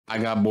I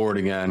got bored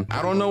again.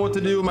 I don't know what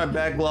to do. My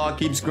backlog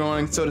keeps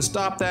growing. So to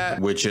stop that,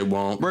 which it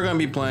won't, we're gonna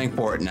be playing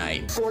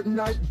Fortnite.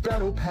 Fortnite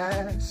Battle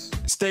Pass.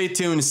 Stay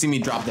tuned to see me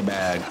drop the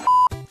bag.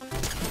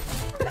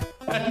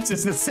 That's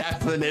just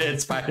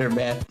assassinated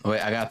Spider-Man. Wait,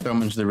 I gotta throw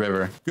him into the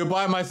river.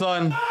 Goodbye, my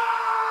son.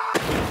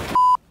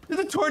 There's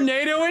a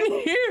tornado in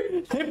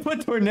here? They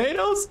put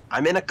tornadoes?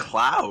 I'm in a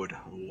cloud.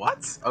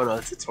 What? Oh no,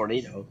 it's a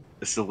tornado.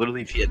 This is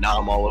literally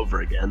Vietnam all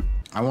over again.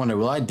 I wonder,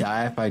 will I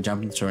die if I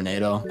jump in the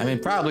tornado? I mean,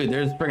 probably.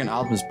 There's friggin'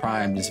 Optimus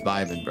Prime just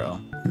vibing, bro.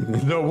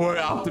 Don't worry,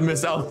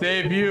 Optimus, I'll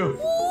save you.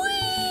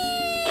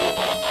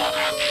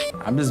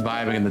 I'm just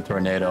vibing in the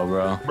tornado,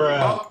 bro.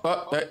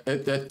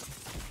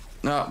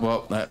 No,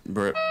 well,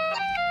 bro.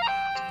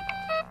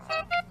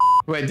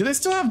 Wait, do they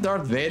still have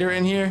Darth Vader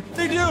in here?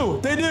 They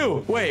do, they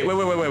do. Wait.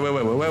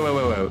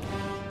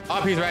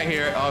 Oh, he's right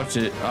here. Oh,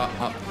 shit.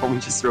 Or we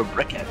just throw a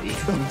brick at me.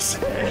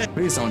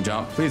 Please don't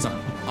jump. Please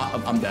don't.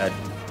 I'm dead.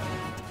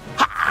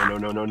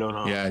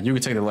 No. Yeah, you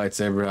can take the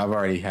lightsaber. I've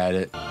already had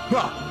it.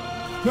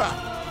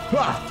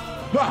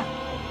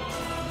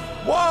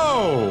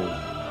 Whoa!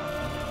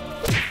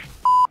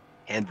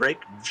 Handbrake.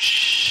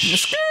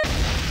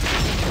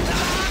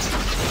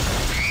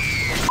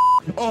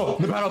 Oh,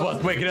 the battle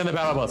bus. Wait, get in the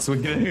battle bus.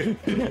 Get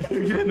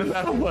in the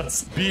battle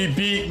bus.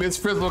 Beat. Miss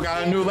Frizzle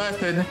got a new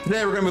lesson.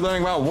 Today we're going to be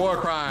learning about war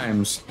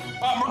crimes.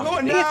 Oh, we're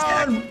going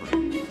down.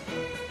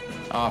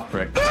 Oh,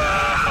 frick.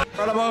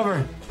 Run him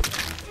over.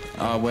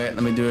 Oh, wait,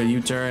 let me do a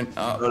U-turn.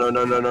 Oh.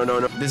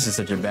 No. This is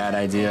such a bad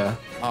idea.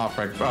 Oh,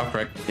 frick.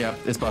 Yep,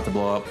 it's about to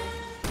blow up.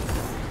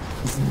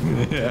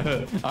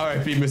 Yeah. All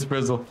right, beat Miss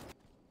Frizzle.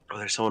 Oh,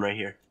 there's someone right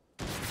here.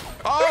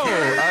 Oh,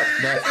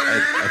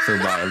 I feel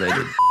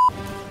violated.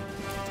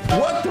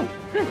 What the?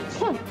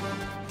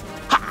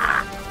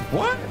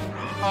 What?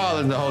 Oh,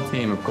 there's the whole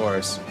team, of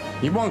course.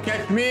 You won't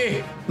catch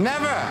me.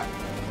 Never.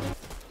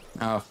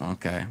 Oh,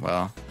 okay.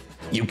 Well,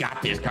 you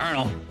got this,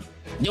 Colonel.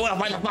 Do it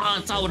for the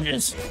fallen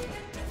soldiers.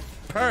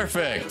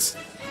 Perfect.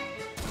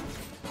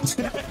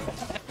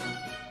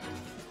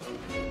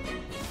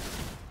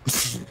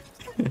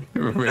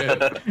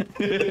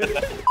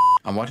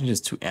 I'm watching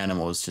just two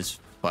animals just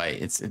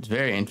fight. It's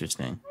very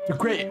interesting. The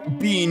great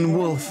bean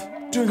wolf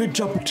doing a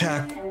jump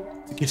attack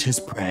to get his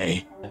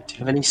prey. Do you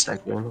have any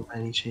sniper by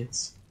any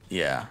chance?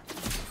 Yeah.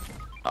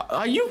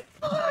 Are you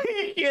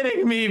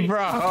kidding me,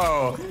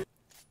 bro?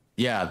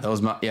 Yeah, that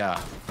was my, yeah.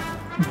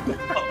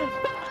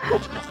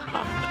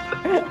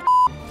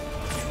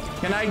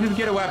 Can I just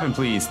get a weapon,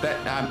 please?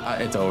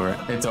 That it's over.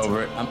 It's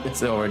over.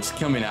 It's over. Just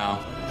kill me now.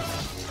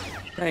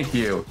 Thank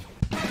you.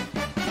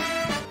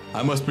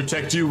 I must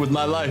protect you with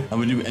my life. I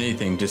would do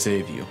anything to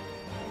save you.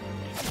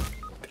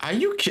 Are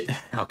you kidding?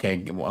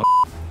 Okay, well,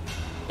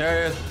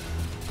 there it is.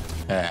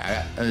 Hey,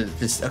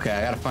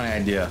 I got a funny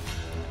idea.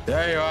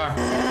 There you are.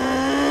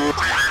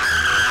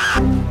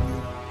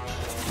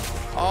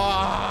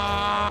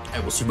 Oh, I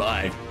will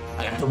survive.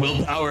 I got the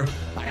willpower.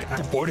 I got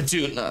the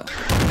fortitude.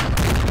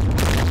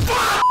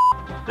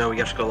 No, we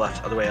have to go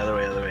left. Other way.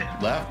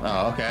 Left?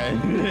 Oh, okay.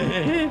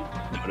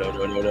 No.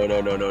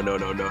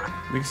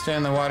 We can stay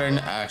in the water.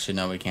 Actually,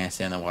 no, we can't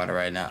stay in the water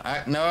right now.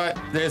 No, what?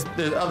 There's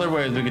other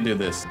ways we can do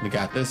this. We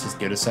got this. Just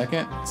give it a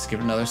second. Just give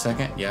it another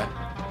second. Yeah.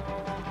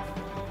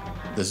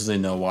 There's really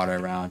no water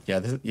around.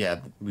 Yeah,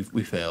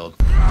 we failed.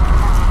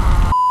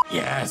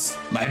 Yes,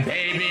 my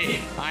baby.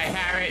 I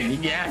have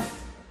it. Yes.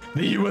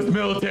 The U.S.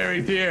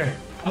 military's here.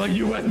 I'm a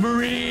U.S.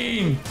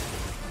 Marine.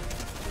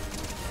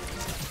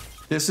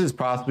 This is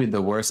possibly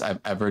the worst I've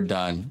ever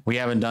done. We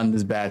haven't done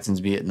this bad since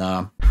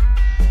Vietnam.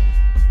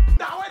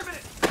 No, wait a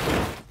minute.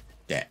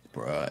 Damn,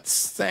 bro.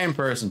 It's the same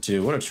person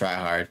too. What a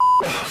tryhard.